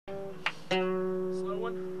Slow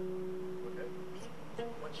one? Okay.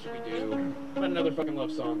 What should we do? How about another fucking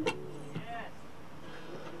love song?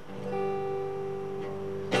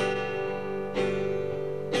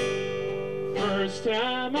 First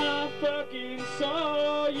time I fucking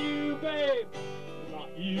saw you, babe,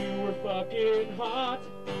 thought you were fucking hot.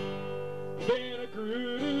 Then I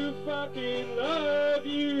grew to fucking love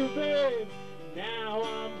you, babe. Now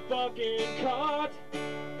I'm fucking caught.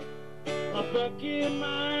 My fucking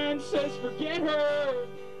mind says forget her,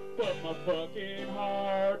 but my fucking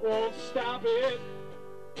heart won't stop it.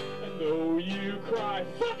 And though you cry,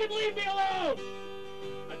 fucking leave me alone,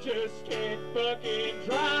 I just can't fucking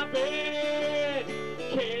drop it.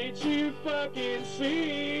 Can't you fucking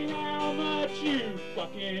see how much you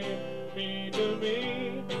fucking mean to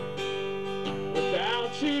me?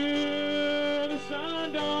 Without you, the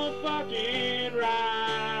sun don't fucking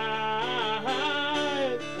rise.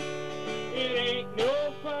 It ain't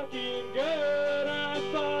no fucking good. I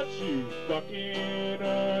thought you fucking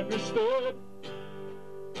understood.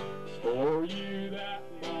 It's for you that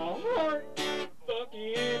my heart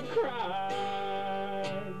fucking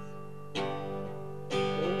cries.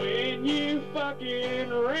 When you fucking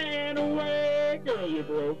ran away, girl, you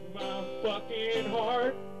broke my fucking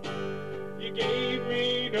heart. You gave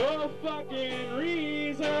me no fucking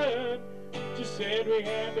reason, just said we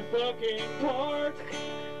had to fucking part.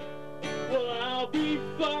 Well, I'll be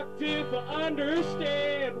fucked if I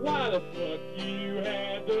understand why the fuck you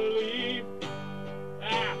had to leave.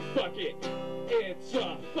 Ah, fuck it. It's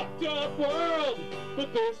a fucked up world,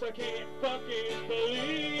 but this I can't fucking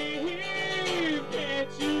believe. Can't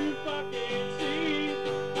you fucking see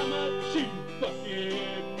how much you fucking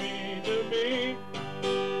mean to me?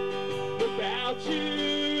 Without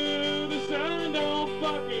you, the sun don't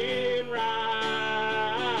fucking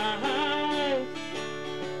rise.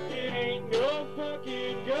 It ain't no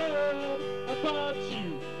fucking good. I thought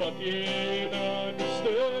you fucking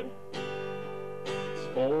understood. It's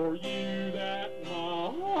for you that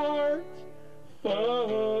my heart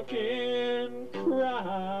fucking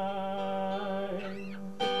cries.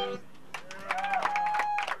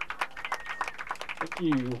 Thank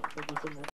you. Thank you so much.